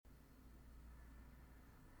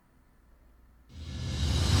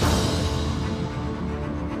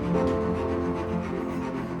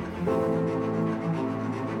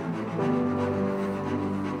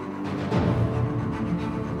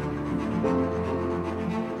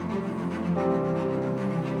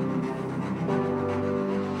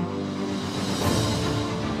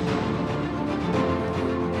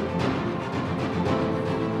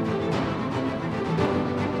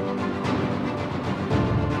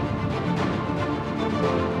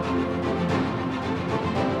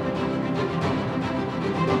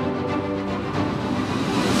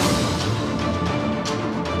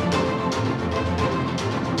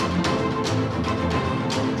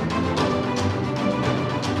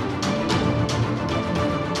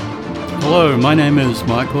Hello, my name is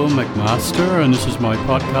Michael McMaster, and this is my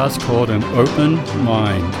podcast called An Open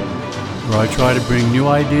Mind, where I try to bring new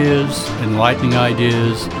ideas, enlightening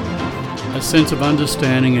ideas, a sense of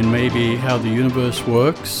understanding and maybe how the universe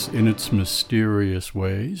works in its mysterious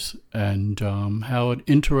ways, and how it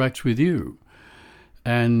interacts with you.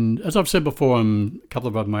 And as I've said before on a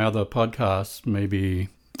couple of my other podcasts, maybe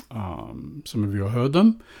some of you have heard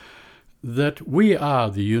them, that we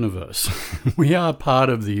are the universe. We are part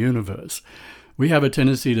of the universe. We have a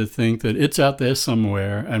tendency to think that it's out there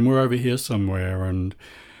somewhere and we're over here somewhere and,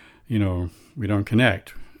 we don't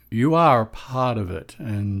connect. You are part of it.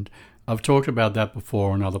 And I've talked about that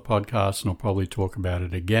before on other podcasts, and I'll probably talk about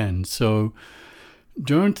it again. So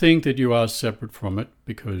don't think that you are separate from it,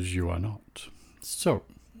 because you are not. So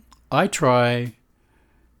I try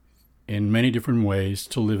in many different ways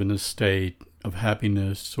to live in a state of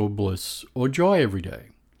happiness or bliss or joy every day.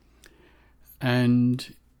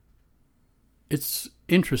 And it's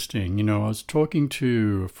interesting, I was talking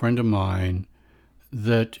to a friend of mine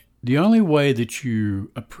that the only way that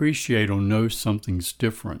you appreciate or know something's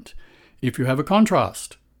different if you have a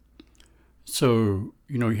contrast. So,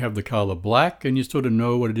 you have the color black and you sort of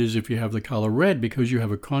know what it is if you have the color red, because you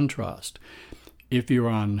have a contrast. If you're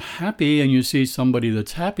unhappy and you see somebody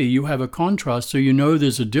that's happy, you have a contrast, so you know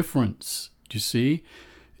there's a difference, you see,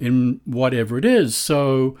 in whatever it is.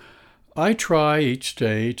 So I try each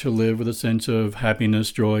day to live with a sense of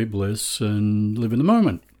happiness, joy, bliss, and live in the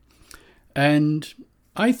moment. And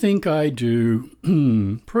I think I do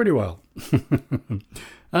pretty well.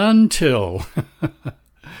 Until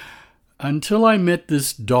I met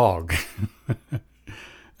this dog.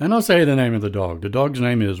 And I'll say the name of the dog. The dog's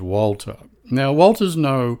name is Walter. Now, Walter's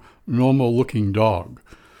no normal-looking dog.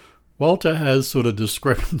 Walter has sort of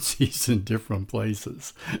discrepancies in different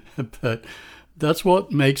places. But that's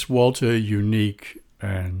what makes Walter unique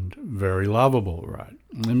and very lovable, right?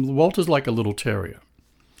 And Walter's like a little terrier.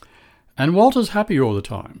 And Walter's happy all the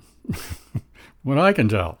time, what I can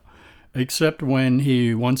tell, except when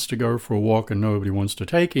he wants to go for a walk and nobody wants to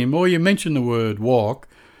take him, or you mention the word walk,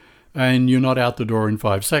 and you're not out the door in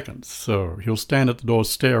 5 seconds. So he'll stand at the door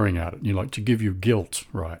staring at it, to give you guilt,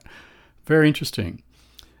 right? Very interesting.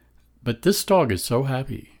 But this dog is so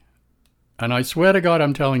happy. And I swear to God,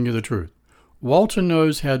 I'm telling you the truth. Walter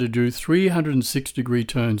knows how to do 360-degree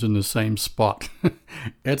turns in the same spot.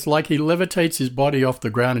 It's like he levitates his body off the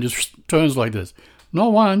ground and just turns like this.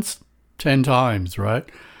 Not once, 10 times, right?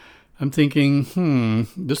 I'm thinking,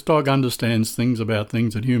 this dog understands things about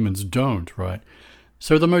things that humans don't, right?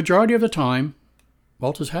 So the majority of the time,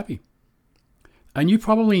 Walter's happy. And you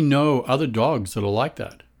probably know other dogs that are like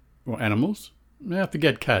that, or animals. I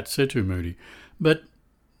forget cats, they're too moody. But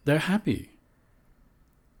they're happy,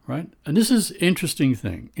 right? And this is interesting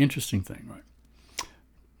thing, right?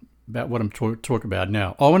 About what I'm talking about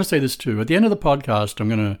now. I want to say this too. At the end of the podcast, I'm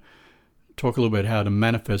going to talk a little bit how to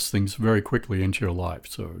manifest things very quickly into your life.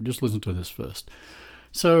 So just listen to this first.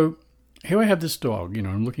 So here I have this dog,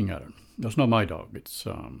 I'm looking at it. That's not my dog. It's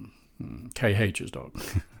KH's dog.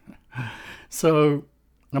 So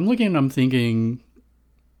I'm looking and I'm thinking,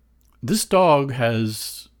 this dog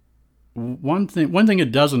has one thing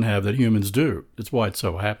it doesn't have that humans do. That's why it's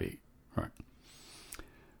so happy. Right?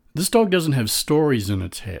 This dog doesn't have stories in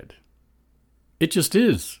its head. It just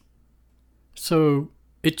is. So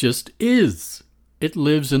it just is. It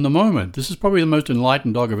lives in the moment. This is probably the most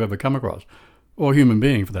enlightened dog I've ever come across. Or human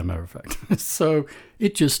being, for that matter of fact. So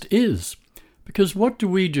it just is. Because what do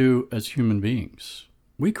we do as human beings?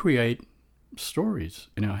 We create stories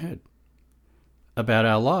in our head about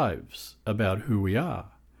our lives, about who we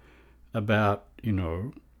are, about,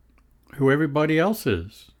 who everybody else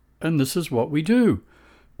is. And this is what we do.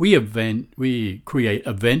 We create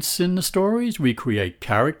events in the stories. We create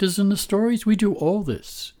characters in the stories. We do all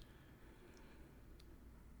this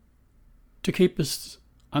to keep us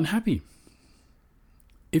unhappy.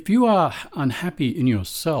 If you are unhappy in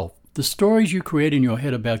yourself, the stories you create in your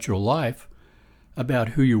head about your life, about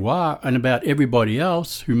who you are, and about everybody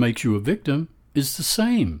else who makes you a victim is the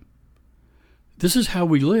same. This is how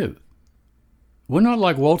we live. We're not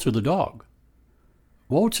like Walter the dog.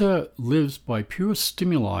 Walter lives by pure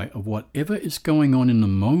stimuli of whatever is going on in the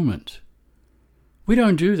moment. We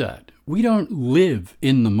don't do that. We don't live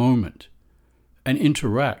in the moment and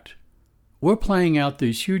interact. We're playing out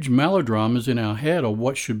these huge melodramas in our head of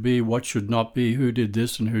what should be, what should not be, who did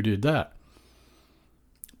this and who did that.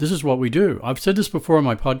 This is what we do. I've said this before on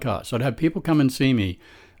my podcast. I'd have people come and see me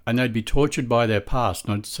and they'd be tortured by their past.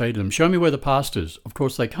 And I'd say to them, show me where the past is. Of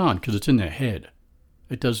course they can't, because it's in their head.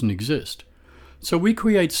 It doesn't exist. So we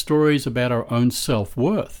create stories about our own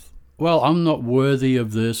self-worth well, I'm not worthy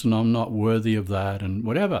of this and I'm not worthy of that and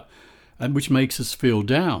whatever, and which makes us feel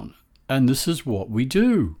down. And this is what we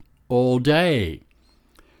do all day.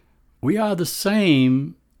 We are the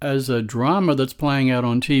same as a drama that's playing out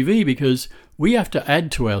on TV because we have to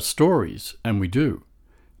add to our stories, and we do.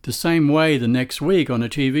 The same way the next week on a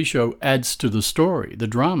TV show adds to the story, the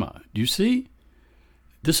drama. Do you see?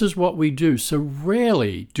 This is what we do. So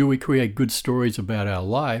rarely do we create good stories about our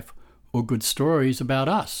life or good stories about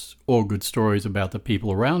us or good stories about the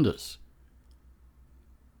people around us.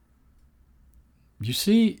 You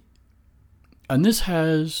see, and this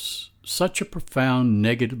has such a profound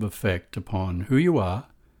negative effect upon who you are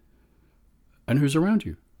and who's around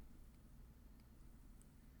you.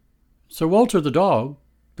 So Walter the dog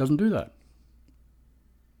doesn't do that.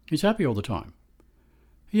 He's happy all the time.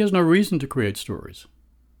 He has no reason to create stories.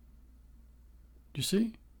 Do you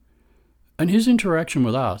see? And his interaction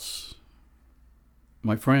with us,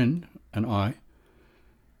 my friend and I,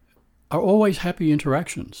 are always happy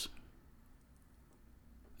interactions.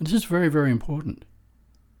 And this is very, very important.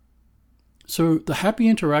 So the happy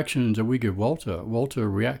interactions that we give Walter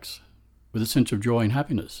reacts with a sense of joy and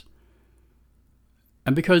happiness.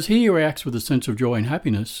 And because he reacts with a sense of joy and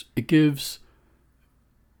happiness, it gives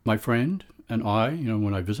my friend and I,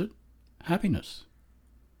 when I visit, happiness.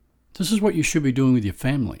 This is what you should be doing with your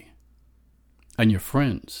family and your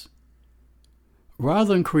friends.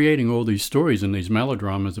 Rather than creating all these stories and these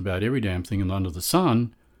melodramas about every damn thing under the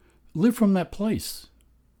sun, live from that place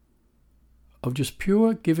of just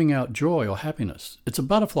pure giving out joy or happiness. It's a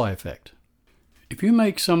butterfly effect. If you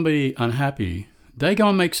make somebody unhappy, they go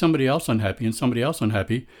and make somebody else unhappy and somebody else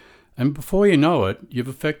unhappy, and before you know it, you've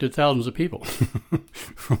affected thousands of people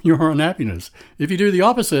from your unhappiness. If you do the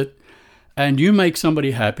opposite and you make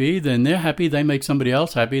somebody happy, then they're happy, they make somebody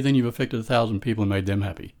else happy, then you've affected 1,000 people and made them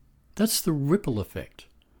happy. That's the ripple effect.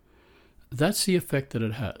 That's the effect that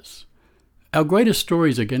it has. Our greatest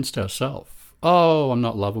story is against ourselves. Oh, I'm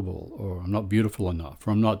not lovable, or I'm not beautiful enough,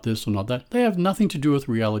 or I'm not this or not that. They have nothing to do with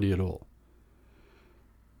reality at all.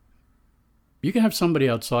 You can have somebody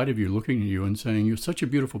outside of you looking at you and saying, you're such a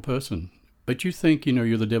beautiful person, but you think,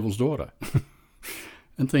 you're the devil's daughter.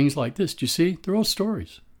 And things like this. Do you see? They're all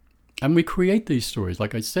stories. And we create these stories,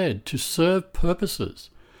 like I said, to serve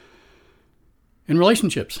purposes. In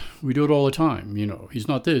relationships, we do it all the time. He's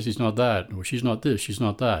not this, he's not that, or she's not this, she's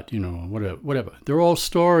not that, whatever. They're all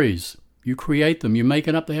stories. You create them, you make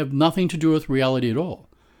it up. They have nothing to do with reality at all.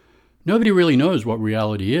 Nobody really knows what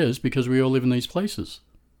reality is because we all live in these places.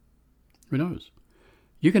 Who knows?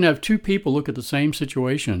 You can have two people look at the same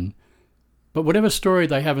situation, but whatever story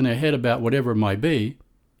they have in their head about whatever it might be,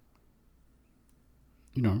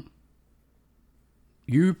 you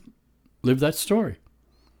live that story.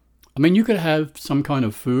 I mean, you could have some kind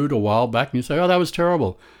of food a while back and you say, oh, that was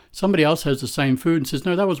terrible. Somebody else has the same food and says,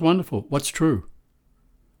 no, that was wonderful. What's true?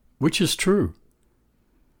 Which is true?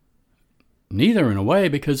 Neither, in a way,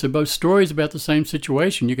 because they're both stories about the same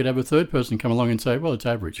situation. You could have a third person come along and say, well, it's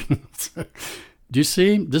average. Do you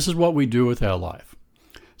see? This is what we do with our life.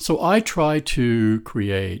 So I try to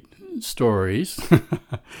create stories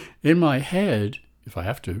in my head, if I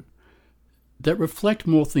have to, that reflect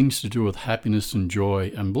more things to do with happiness and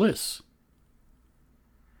joy and bliss.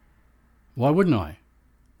 Why wouldn't I?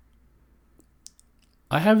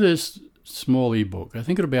 I have this small ebook. I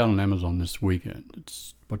think it'll be out on Amazon this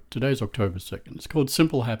weekend. But today's October 2nd. It's called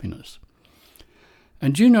Simple Happiness.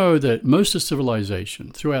 And do you know that most of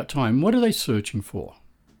civilization throughout time, what are they searching for?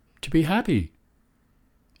 To be happy.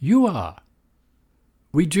 You are.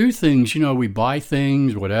 We do things, we buy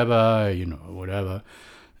things, whatever.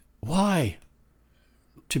 Why?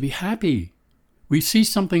 To be happy. We see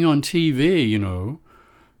something on TV,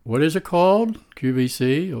 what is it called?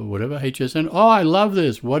 QVC or whatever, HSN. Oh, I love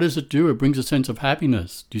this. What does it do? It brings a sense of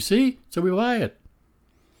happiness. Do you see? So we buy it.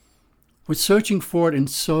 We're searching for it in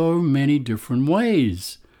so many different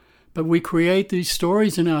ways. But we create these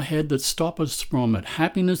stories in our head that stop us from it.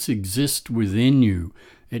 Happiness exists within you.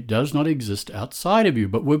 It does not exist outside of you.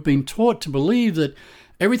 But we've been taught to believe that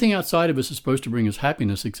everything outside of us is supposed to bring us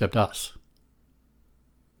happiness except us.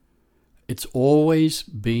 It's always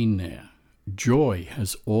been there. Joy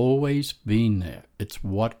has always been there. It's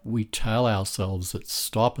what we tell ourselves that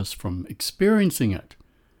stop us from experiencing it.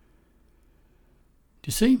 Do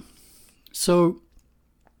you see? So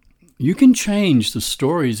you can change the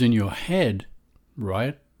stories in your head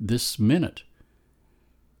right this minute.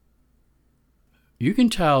 You can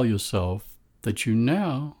tell yourself that you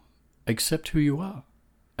now accept who you are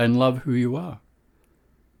and love who you are.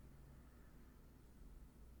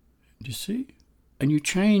 Do you see? and you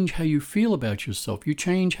change how you feel about yourself. You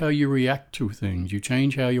change how you react to things. You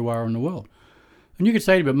change how you are in the world. And you could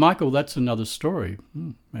say, but Michael, that's another story.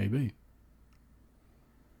 Maybe.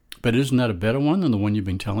 But isn't that a better one than the one you've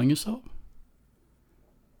been telling yourself?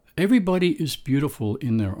 Everybody is beautiful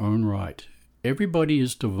in their own right. Everybody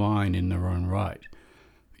is divine in their own right.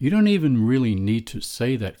 You don't even really need to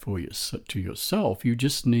say that to yourself. You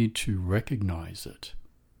just need to recognize it.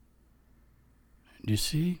 Do you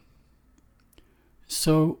see?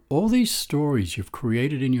 So all these stories you've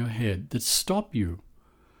created in your head that stop you,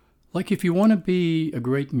 like if you want to be a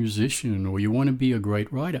great musician or you want to be a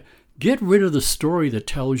great writer, get rid of the story that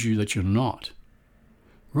tells you that you're not.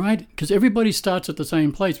 Right? Because everybody starts at the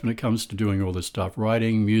same place when it comes to doing all this stuff.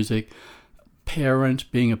 Writing, music,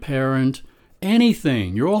 being a parent,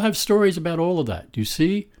 anything. You all have stories about all of that. Do you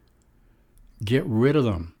see? Get rid of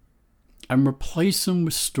them and replace them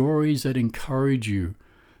with stories that encourage you,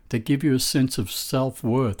 that give you a sense of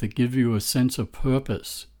self-worth, that give you a sense of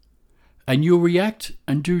purpose. And you'll react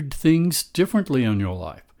and do things differently in your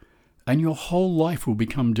life. And your whole life will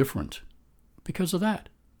become different because of that.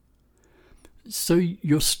 So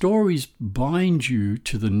your stories bind you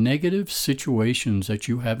to the negative situations that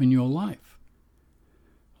you have in your life.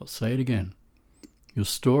 I'll say it again. Your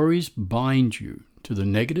stories bind you to the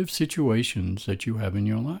negative situations that you have in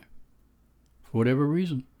your life. For whatever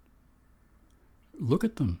reason. Look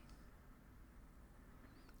at them.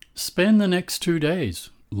 Spend the next 2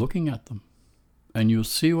 days looking at them, and you'll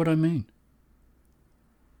see what I mean.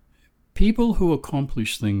 People who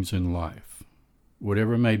accomplish things in life,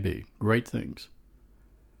 whatever it may be, great things,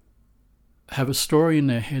 have a story in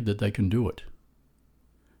their head that they can do it.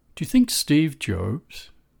 Do you think Steve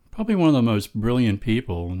Jobs, probably one of the most brilliant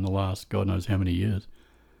people in the last God knows how many years,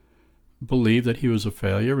 believed that he was a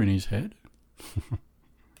failure in his head?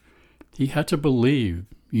 He had to believe.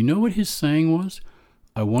 You know what his saying was?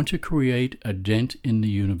 I want to create a dent in the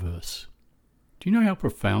universe. Do you know how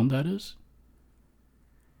profound that is?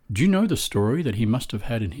 Do you know the story that he must have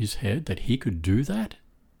had in his head that he could do that?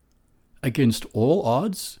 Against all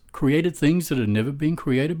odds, created things that had never been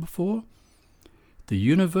created before? The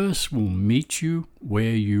universe will meet you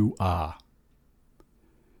where you are.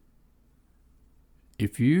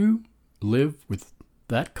 If you live with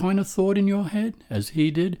that kind of thought in your head, as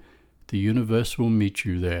he did, the universe will meet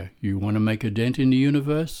you there. You want to make a dent in the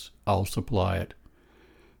universe? I'll supply it.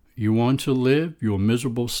 You want to live your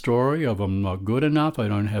miserable story of I'm not good enough, I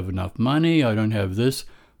don't have enough money, I don't have this?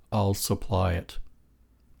 I'll supply it.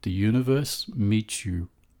 The universe meets you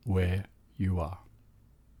where you are.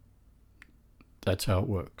 That's how it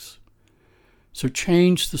works. So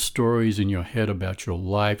change the stories in your head about your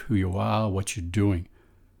life, who you are, what you're doing.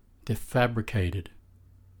 They're fabricated.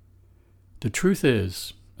 The truth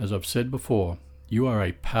is, as I've said before, you are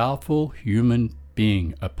a powerful human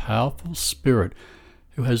being, a powerful spirit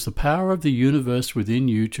who has the power of the universe within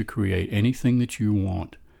you to create anything that you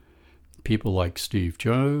want. People like Steve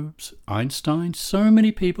Jobs, Einstein, so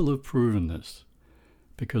many people have proven this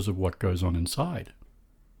because of what goes on inside.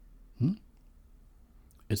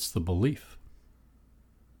 It's the belief.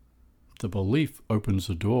 The belief opens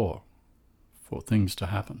the door for things to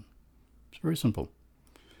happen. It's very simple.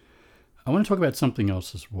 I want to talk about something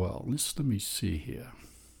else as well. Let me see here.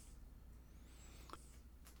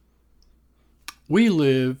 We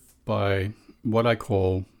live by what I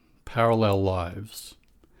call parallel lives.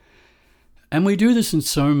 And we do this in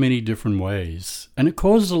so many different ways. And it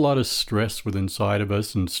causes a lot of stress within inside of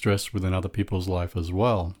us and stress within other people's life as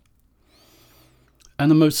well.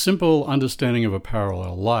 And the most simple understanding of a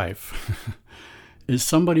parallel life is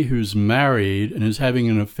somebody who's married and is having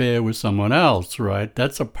an affair with someone else, right?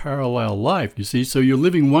 That's a parallel life, you see? So you're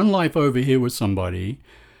living one life over here with somebody.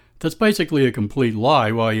 That's basically a complete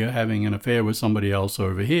lie while you're having an affair with somebody else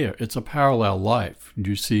over here. It's a parallel life, do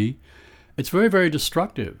you see? It's very, very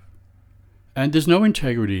destructive. And there's no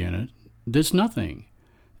integrity in it. There's nothing.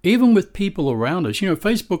 Even with people around us,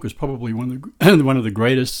 Facebook is probably one of the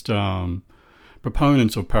greatest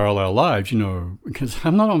proponents of parallel lives, because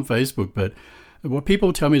I'm not on Facebook, but what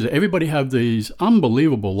people tell me is that everybody have these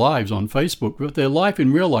unbelievable lives on Facebook, but their life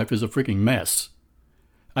in real life is a freaking mess.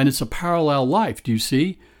 And it's a parallel life, do you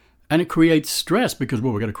see? And it creates stress because,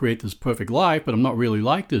 we're going to create this perfect life, but I'm not really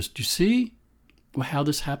like this. Do you see how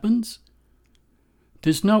this happens?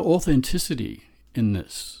 There's no authenticity in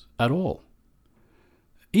this at all.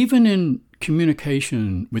 Even in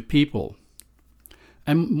communication with people.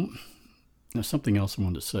 And there's something else I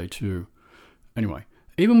wanted to say too. Anyway,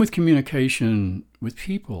 even with communication with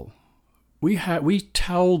people, we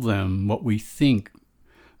tell them what we think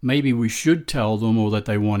maybe we should tell them or that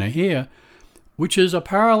they want to hear which is a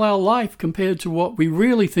parallel life compared to what we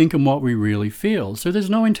really think and what we really feel. So there's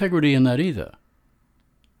no integrity in that either.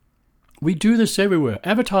 We do this everywhere.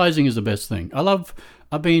 Advertising is the best thing.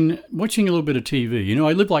 I've been watching a little bit of TV. You know,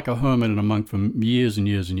 I lived like a hermit and a monk for years and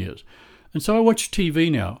years and years. And so I watch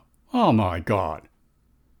TV now. Oh my God.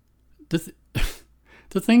 The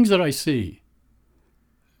things that I see.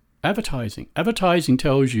 Advertising. Advertising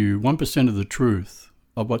tells you 1% of the truth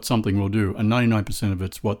of what something will do, and 99% of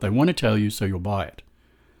it's what they want to tell you, so you'll buy it.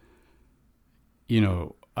 You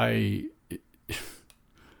know,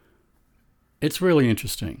 it's really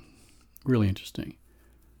interesting. Really interesting.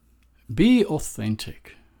 Be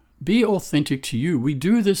authentic. Be authentic to you. We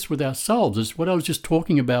do this with ourselves. It's what I was just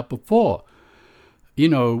talking about before. You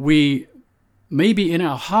know, maybe in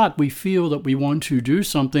our heart we feel that we want to do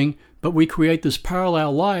something, but we create this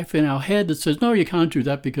parallel life in our head that says, no, you can't do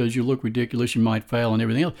that because you look ridiculous, you might fail and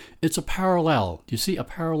everything else. It's a parallel. Do you see? A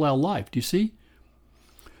parallel life. Do you see?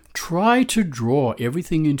 Try to draw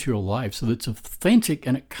everything into your life so that it's authentic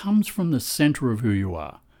and it comes from the center of who you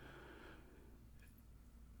are.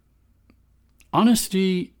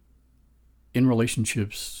 Honesty in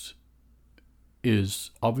relationships is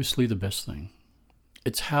obviously the best thing.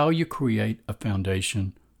 It's how you create a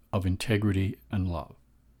foundation of integrity and love.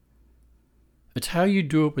 It's how you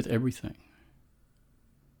do it with everything.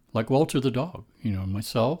 Like Walter the dog, you know,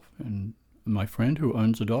 myself and my friend who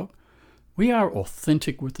owns a dog, we are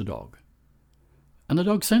authentic with the dog. And the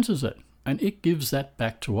dog senses it, and it gives that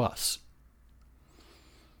back to us.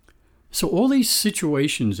 So all these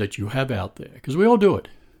situations that you have out there, because we all do it,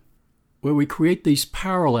 where we create these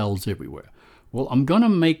parallels everywhere. Well, I'm going to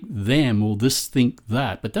make them or this think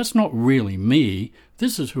that, but that's not really me.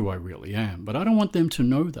 This is who I really am. But I don't want them to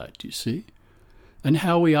know that, do you see? And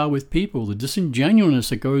how we are with people, the disingenuousness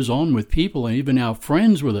that goes on with people and even our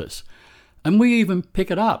friends with us. And we even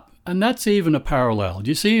pick it up. And that's even a parallel.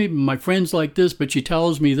 Do you see? My friend's like this, but she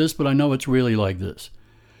tells me this, but I know it's really like this.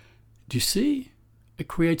 Do you see? It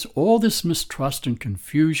creates all this mistrust and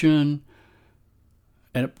confusion,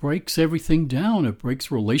 and it breaks everything down. It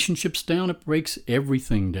breaks relationships down. It breaks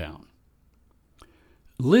everything down.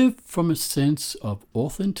 Live from a sense of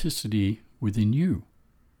authenticity within you,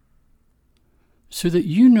 so that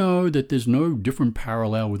you know that there's no different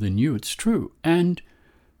parallel within you. It's true. And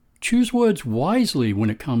choose words wisely when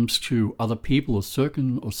it comes to other people or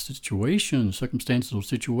circumstances or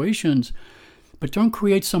situations. But don't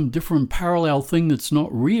create some different parallel thing that's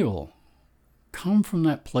not real. Come from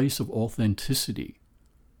that place of authenticity.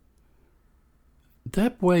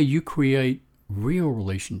 That way you create real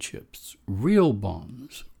relationships, real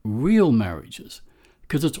bonds, real marriages,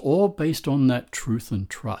 because it's all based on that truth and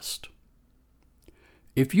trust.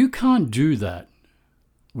 If you can't do that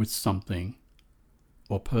with something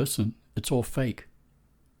or person, it's all fake.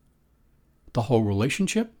 The whole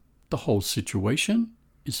relationship, the whole situation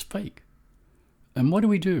is fake. And what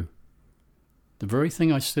do? The very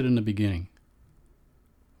thing I said in the beginning.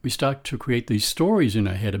 We start to create these stories in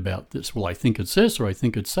our head about this. Well, I think it's this, or I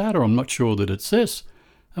think it's that, or I'm not sure that it's this.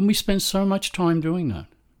 And we spend so much time doing that.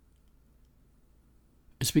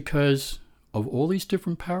 It's because of all these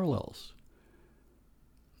different parallels.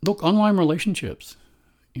 Look, online relationships.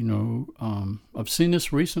 You know, I've seen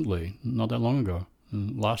this recently, not that long ago,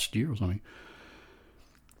 last year or something.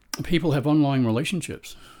 People have online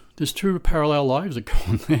relationships. There's 2 parallel lives that go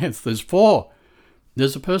on there. There's 4.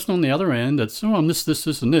 There's a person on the other end that's, I'm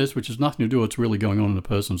this, and this, which has nothing to do with what's really going on in the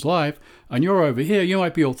person's life. And you're over here, you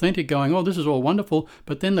might be authentic going, oh, this is all wonderful.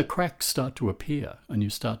 But then the cracks start to appear and you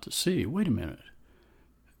start to see, wait a minute.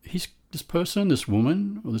 This person, this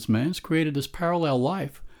woman, or this man's created this parallel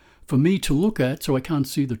life for me to look at so I can't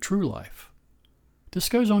see the true life. This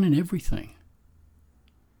goes on in everything.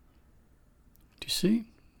 Do you see?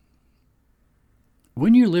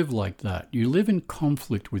 When you live like that, you live in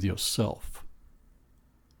conflict with yourself.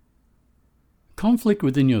 Conflict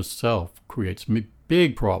within yourself creates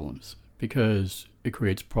big problems because it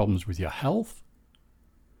creates problems with your health,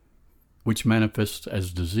 which manifests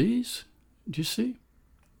as disease. Do you see?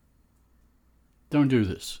 Don't do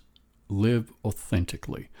this. Live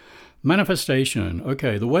authentically. Manifestation.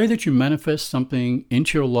 Okay, the way that you manifest something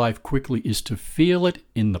into your life quickly is to feel it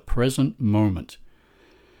in the present moment.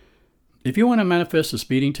 If you want to manifest a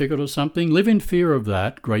speeding ticket or something, live in fear of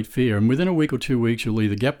that, great fear, and within a week or 2 weeks you'll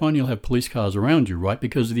either get one, you'll have police cars around you, right?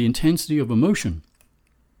 Because of the intensity of emotion.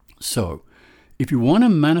 So, if you want to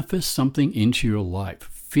manifest something into your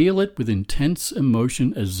life, feel it with intense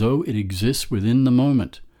emotion as though it exists within the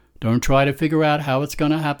moment. Don't try to figure out how it's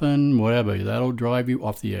going to happen, whatever. That'll drive you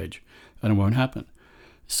off the edge, and it won't happen.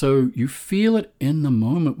 So you feel it in the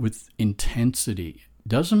moment with intensity.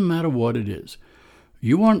 Doesn't matter what it is.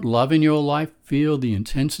 You want love in your life? Feel the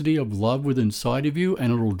intensity of love within inside of you,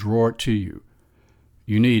 and it'll draw it to you.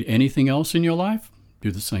 You need anything else in your life? Do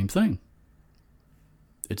the same thing.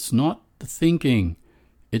 It's not the thinking.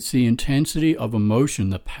 It's the intensity of emotion,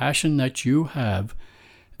 the passion that you have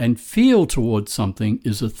and feel towards something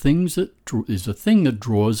is a thing that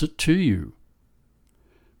draws it to you.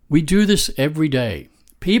 We do this every day.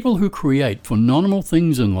 People who create phenomenal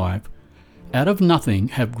things in life out of nothing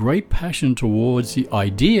have great passion towards the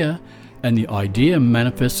idea, and the idea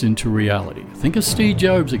manifests into reality. Think of Steve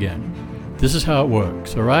Jobs again. This is how it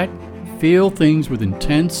works, all right? Feel things with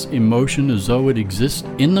intense emotion as though it exists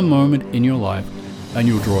in the moment in your life, and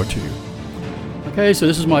you'll draw it to you. Okay, so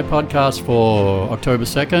this is my podcast for October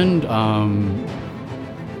 2nd.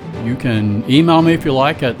 You can email me if you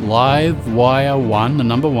like at livewire1, the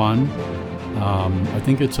number 1. I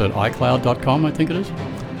think it's at iCloud.com, I think it is.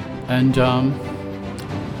 And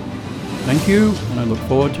thank you, and I look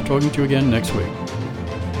forward to talking to you again next week.